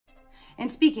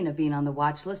And speaking of being on the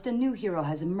watch list, a new hero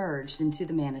has emerged into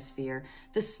the manosphere.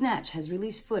 The Snatch has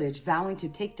released footage vowing to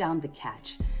take down the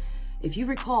Catch. If you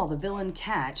recall, the villain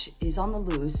Catch is on the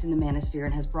loose in the manosphere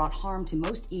and has brought harm to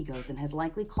most egos and has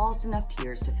likely caused enough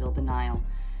tears to fill the Nile.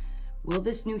 Will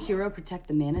this new hero protect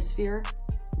the manosphere?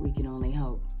 We can only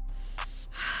hope.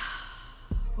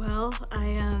 Well,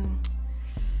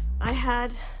 I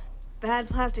had bad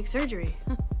plastic surgery.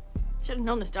 Should have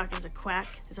known this doctor was a quack.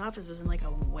 His office was in like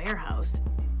a warehouse.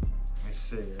 I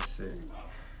see.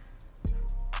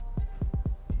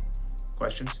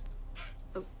 Questions?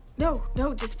 Oh,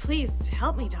 no, just please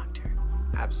help me, doctor.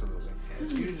 Absolutely.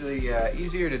 It's usually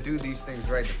easier to do these things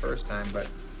right the first time, but...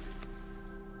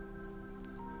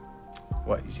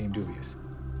 What, you seem dubious?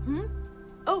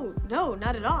 Oh, no,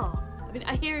 not at all. I mean,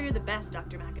 I hear you're the best,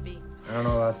 Dr. McAfee. I don't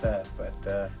know about that, but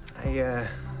I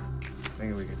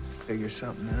think we could figure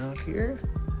something out here.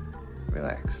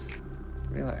 Relax.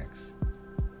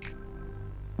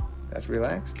 That's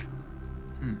relaxed?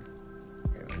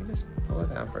 Okay, let me just pull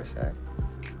it down for a sec.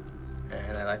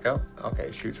 And I let go. Okay,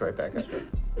 it shoots right back up there.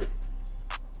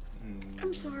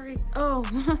 I'm sorry. Oh,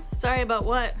 sorry about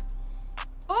what?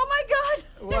 Oh my God!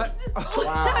 What?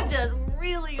 Wow. That just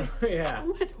really Yeah.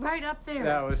 went right up there.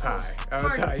 That was high.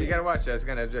 You gotta watch that. It's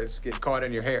gonna just get caught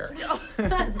in your hair.